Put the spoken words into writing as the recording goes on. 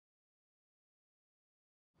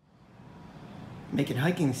making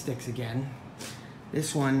hiking sticks again.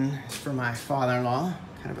 This one is for my father-in-law,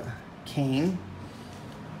 kind of a cane.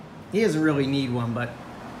 He doesn't really need one, but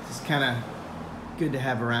it's kind of good to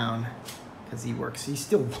have around because he works. He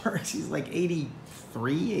still works. He's like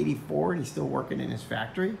 83, 84, and he's still working in his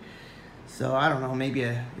factory. So I don't know, maybe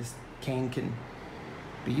this cane can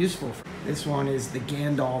be useful. This one is the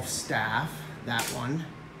Gandalf staff. That one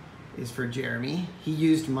is for Jeremy. He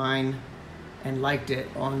used mine and liked it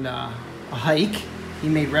on a hike. He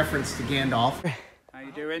made reference to Gandalf. How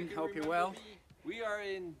you doing? Hope you're well. We are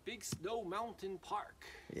in Big Snow Mountain Park.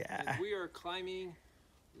 Yeah. And we are climbing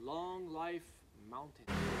Long Life Mountain.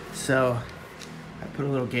 So I put a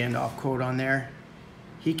little Gandalf quote on there.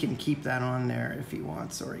 He can keep that on there if he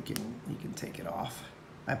wants, or he can take it off.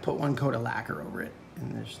 I put one coat of lacquer over it,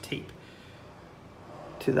 and there's tape.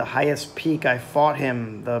 To the highest peak, I fought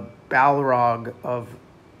him, the Balrog of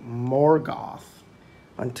Morgoth,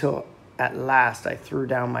 until at last I threw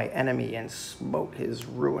down my enemy and smote his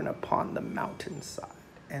ruin upon the mountainside.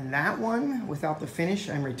 And that one, without the finish,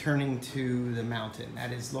 I'm returning to the mountain.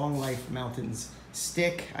 That is Long Life Mountain's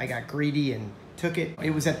stick. I got greedy and took it.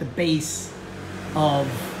 It was at the base of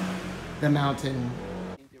the mountain.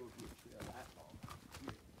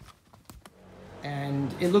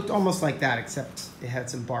 And it looked almost like that, except it had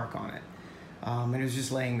some bark on it. And it was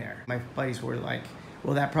just laying there. My buddies were like,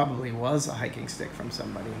 well, that probably was a hiking stick from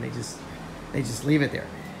somebody, and they just leave it there.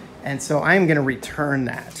 And so I'm gonna return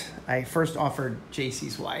that. I first offered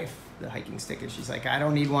JC's wife the hiking stick, and she's like, I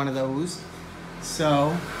don't need one of those.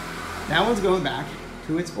 So that one's going back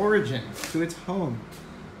to its origin, to its home,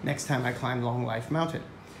 next time I climb Long Life Mountain.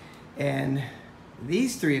 And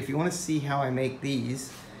these three, if you wanna see how I make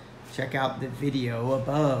these, check out the video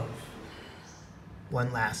above.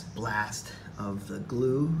 One last blast of the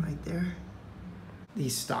glue right there.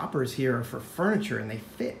 These stoppers here are for furniture, and they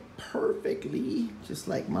fit perfectly, just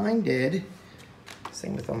like mine did.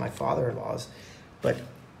 Same with all my father-in-laws. But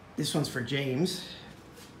this one's for James.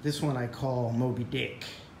 This one I call Moby Dick.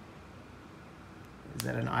 Is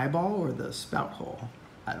that an eyeball or the spout hole?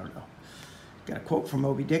 I don't know. Got a quote from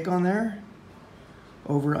Moby Dick on there.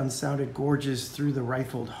 Over unsounded gorges, through the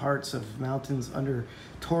rifled hearts of mountains, under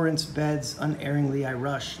torrents' beds, unerringly I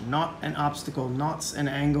rush. Not an obstacle, knots an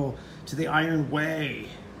angle, to the iron way.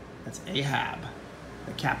 That's Ahab,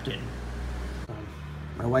 the captain.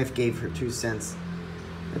 My wife gave her 2 cents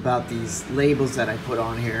about these labels that I put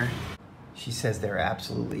on here. She says they're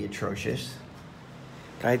absolutely atrocious.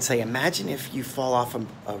 But I'd say, imagine if you fall off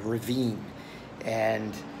a ravine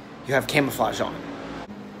and you have camouflage on.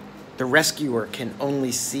 The rescuer can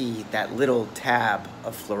only see that little tab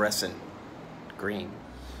of fluorescent green.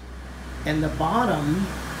 And the bottom,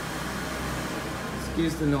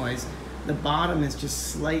 excuse the noise, the bottom is just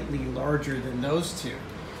slightly larger than those two.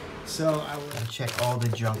 So I will check all the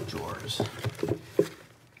junk drawers.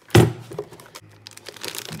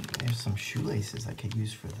 There's some shoelaces I could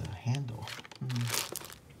use for the handle.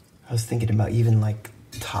 I was thinking about even like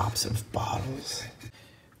tops of bottles.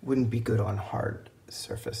 Wouldn't be good on hard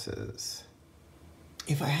surfaces.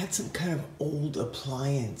 If I had some kind of old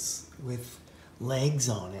appliance with legs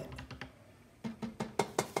on it.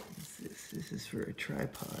 This is for a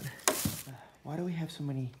tripod. Why do we have so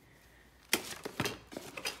many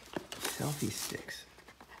selfie sticks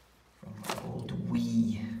from my old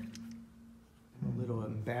Wii? I'm a little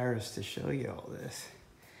embarrassed to show you all this.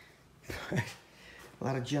 A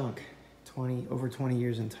lot of junk. Over 20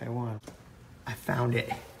 years in Taiwan. I found it.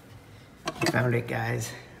 I found it, guys,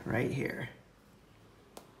 right here.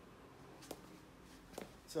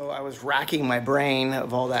 So I was racking my brain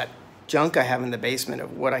of all that junk I have in the basement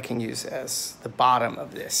of what I can use as the bottom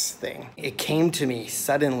of this thing. It came to me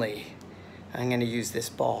suddenly. I'm gonna use this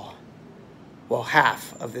ball. Well,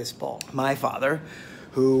 half of this ball. My father,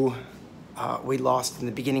 who we lost in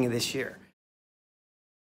the beginning of this year.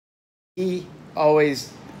 He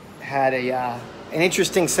always had an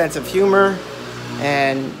interesting sense of humor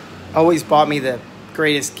and always bought me the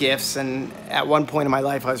greatest gifts. And at one point in my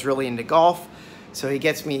life, I was really into golf. So he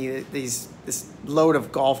gets me this load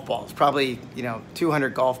of golf balls, probably,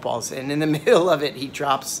 200 golf balls. And in the middle of it, he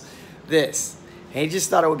drops this. And he just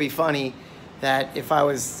thought it would be funny that if I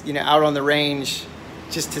was, out on the range,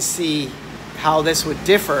 just to see how this would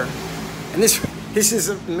differ. And this is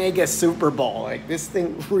a mega super ball. Like, this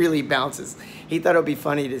thing really bounces. He thought it would be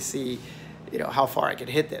funny to see, how far I could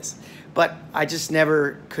hit this. But I just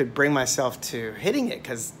never could bring myself to hitting it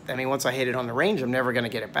because, once I hit it on the range, I'm never going to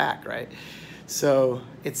get it back, right? So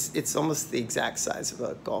it's almost the exact size of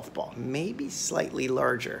a golf ball, maybe slightly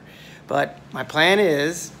larger. But my plan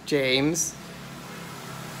is, James,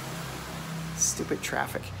 stupid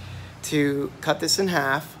traffic. to cut this in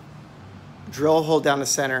half, drill a hole down the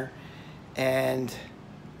center, and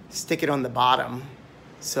stick it on the bottom.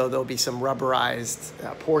 So there'll be some rubberized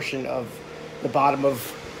portion of the bottom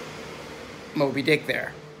of Moby Dick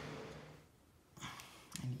there.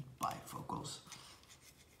 I need bifocals.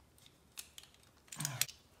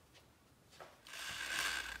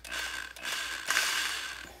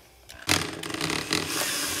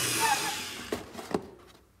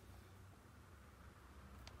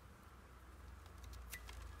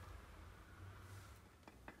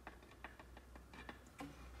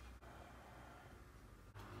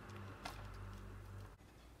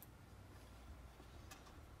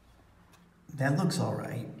 That looks all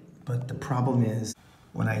right, but the problem is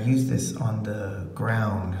when I use this on the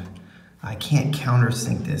ground, I can't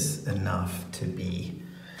countersink this enough to be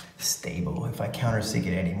stable. If I countersink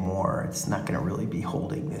it anymore, it's not gonna really be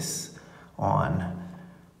holding this on.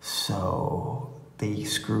 So the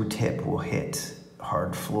screw tip will hit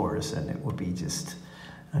hard floors and it will be just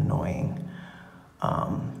annoying.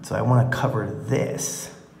 So I wanna cover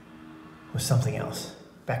this with something else.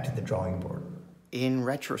 Back to the drawing board. In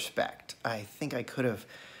retrospect, I think I could have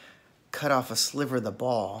cut off a sliver of the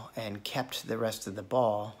ball and kept the rest of the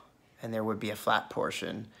ball, and there would be a flat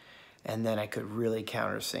portion, and then I could really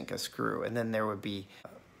countersink a screw, and then there would be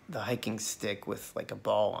the hiking stick with like a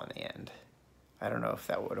ball on the end. I don't know if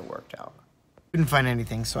that would have worked out. Couldn't find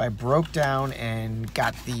anything, so I broke down and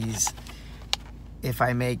got these. If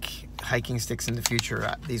I make hiking sticks in the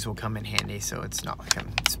future, these will come in handy, so it's not like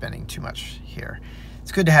I'm spending too much here.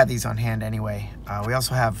 It's good to have these on hand anyway. We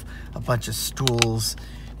also have a bunch of stools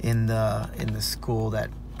in the school that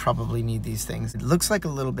probably need these things. It looks like a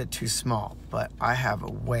little bit too small, but I have a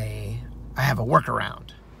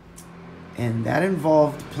workaround. And that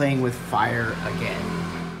involved playing with fire again.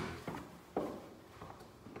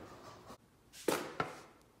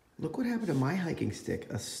 Look what happened to my hiking stick.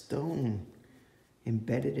 A stone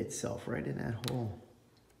embedded itself right in that hole.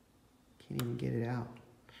 Can't even get it out.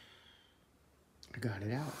 I got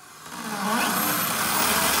it out.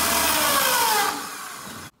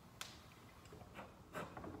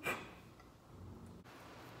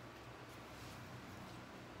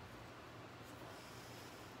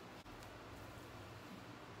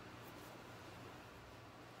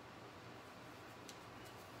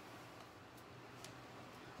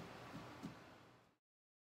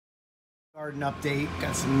 Garden update.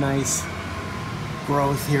 Got some nice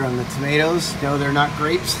growth here on the tomatoes. No, they're not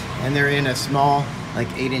grapes, and they're in a small, like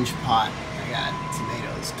 8-inch pot. I got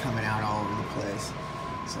tomatoes coming out all over the place.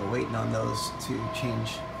 So waiting on those to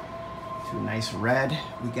change to a nice red.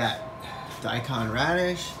 We got daikon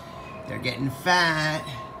radish. They're getting fat.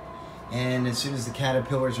 And as soon as the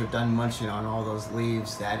caterpillars are done munching on all those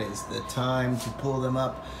leaves, that is the time to pull them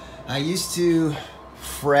up. I used to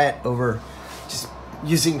fret over just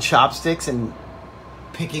using chopsticks and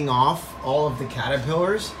picking off all of the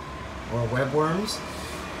caterpillars or webworms,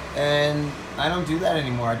 and I don't do that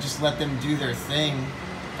anymore. I just let them do their thing,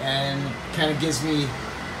 and kind of gives me,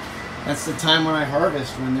 that's the time when I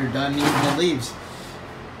harvest, when they're done eating the leaves.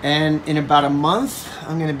 And in about a month,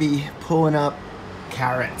 I'm gonna be pulling up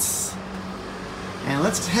carrots. And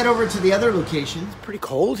let's head over to the other location. It's pretty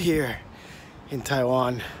cold here in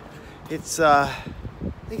Taiwan. It's, I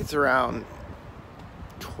think it's around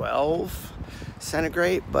 12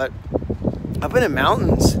 centigrade, but up in the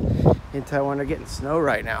mountains in Taiwan they're getting snow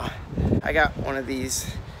right now. I got one of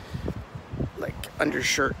these like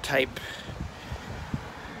undershirt type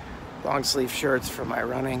long sleeve shirts for my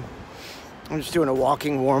running. I'm just doing a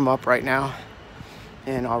walking warm up right now,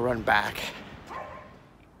 and I'll run back.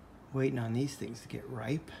 Waiting on these things to get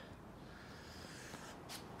ripe.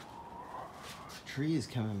 Tree is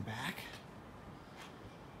coming back.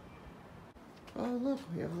 Oh look,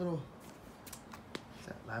 we have a little, is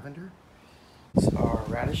that lavender? These are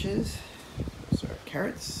radishes. Those are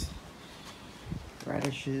carrots.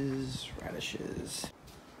 Radishes, radishes.